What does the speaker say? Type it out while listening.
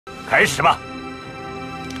开始吧。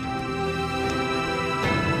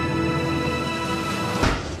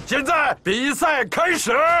现在比赛开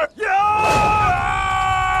始。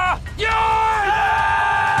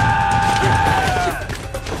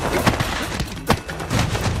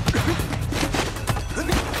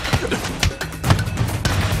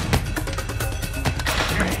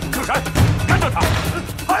住闪，跟着他！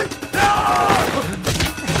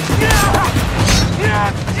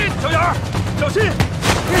小眼儿，小心！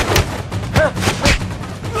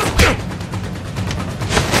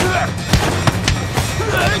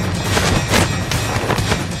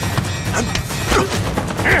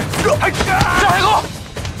上海哥，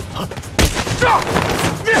上！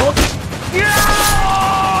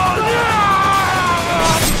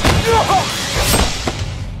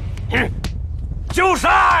就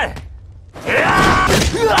闪！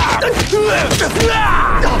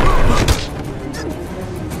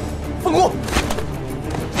凤姑，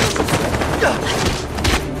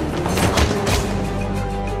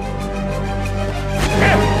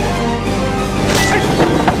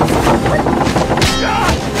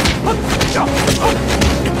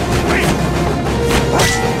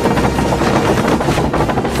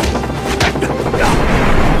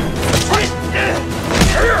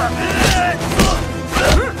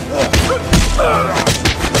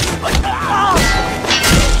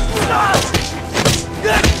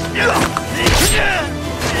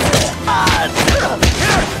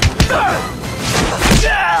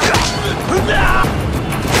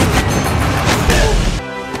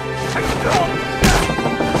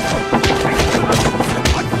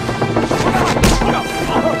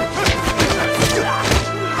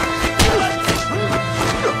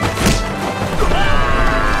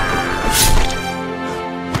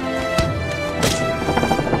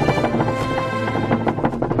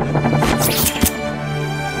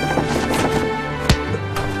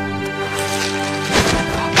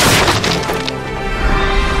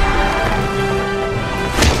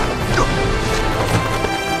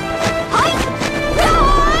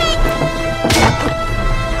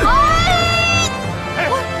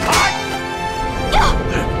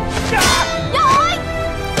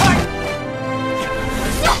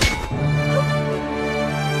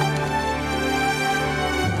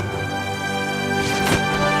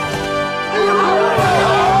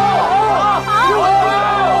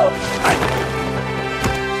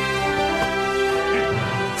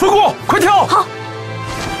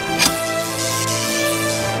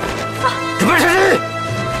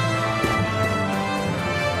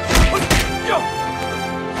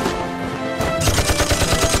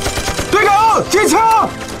接枪！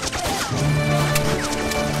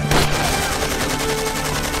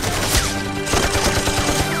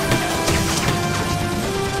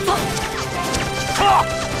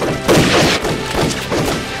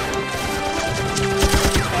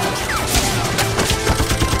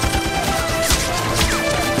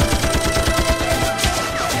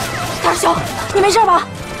大师兄，你没事吧？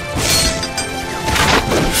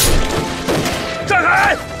站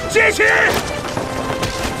开！接起！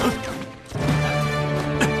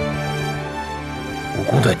武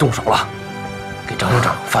工队动手了，给张营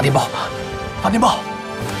长发电报。发电报。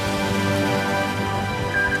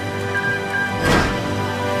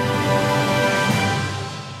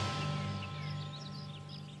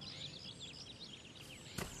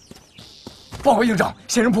报告营长，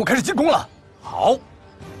仙人铺开始进攻了。好，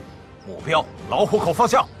目标老虎口方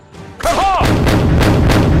向，开炮！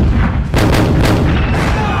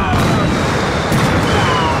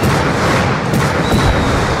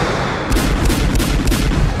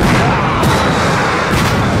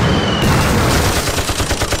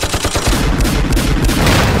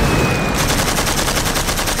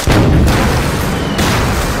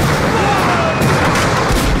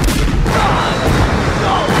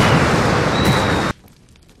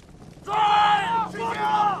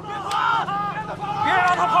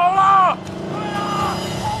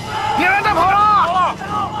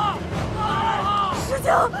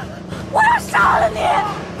我要杀了你！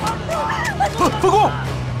凤姑，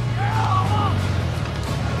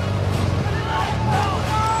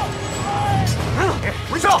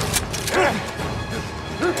回上！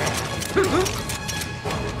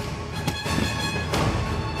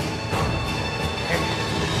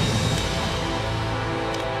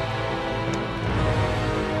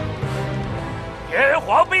天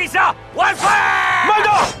皇陛下万岁！慢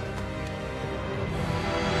着！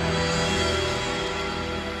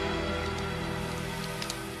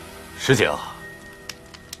石井，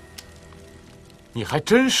你还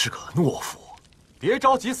真是个懦夫，别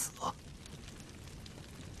着急死。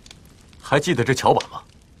还记得这桥板吗？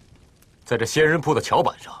在这仙人铺的桥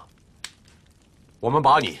板上我们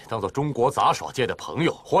把你当做中国杂耍界的朋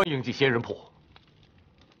友，欢迎进仙人铺。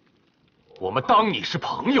我们当你是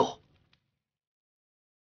朋友，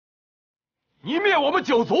你灭我们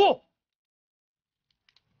九族，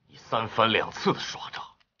你三番两次的耍诈，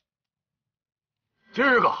今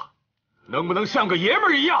儿个能不能像个爷们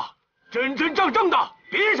儿一样，真真正正的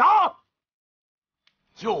比一场，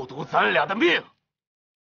就赌咱俩的命？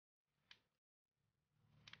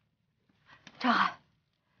张海，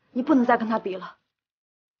你不能再跟他比了。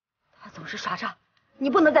 他总是耍诈，你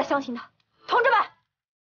不能再相信他。同志们，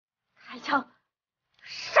开枪，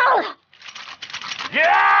杀了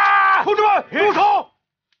他！同志们，住手！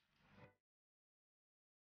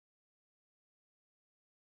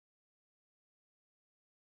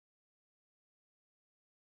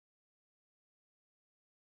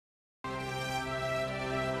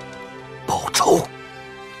报仇！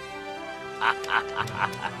哈哈哈哈哈！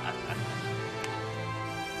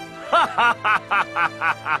 哈哈哈哈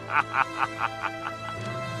哈！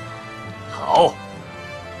好，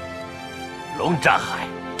龙战海，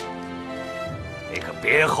你可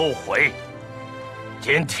别后悔。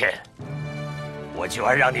今天我就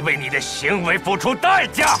要让你为你的行为付出代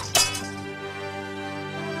价。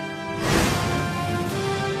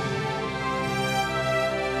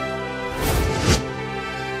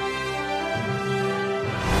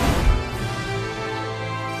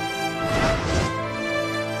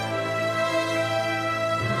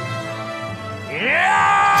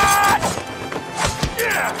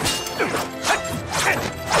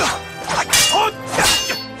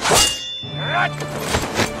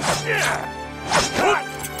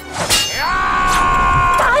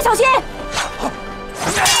大海，小心！哈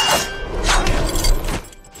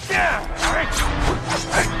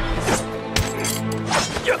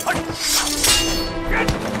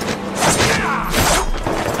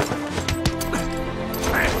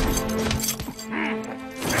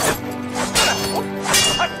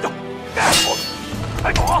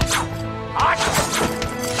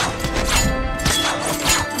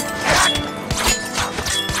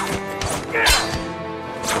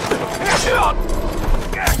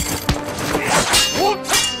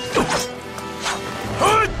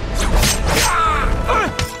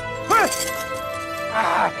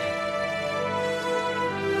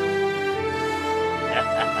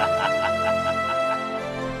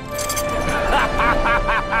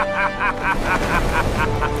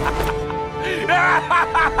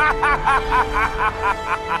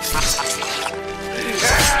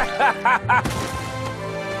哈哈哈哈！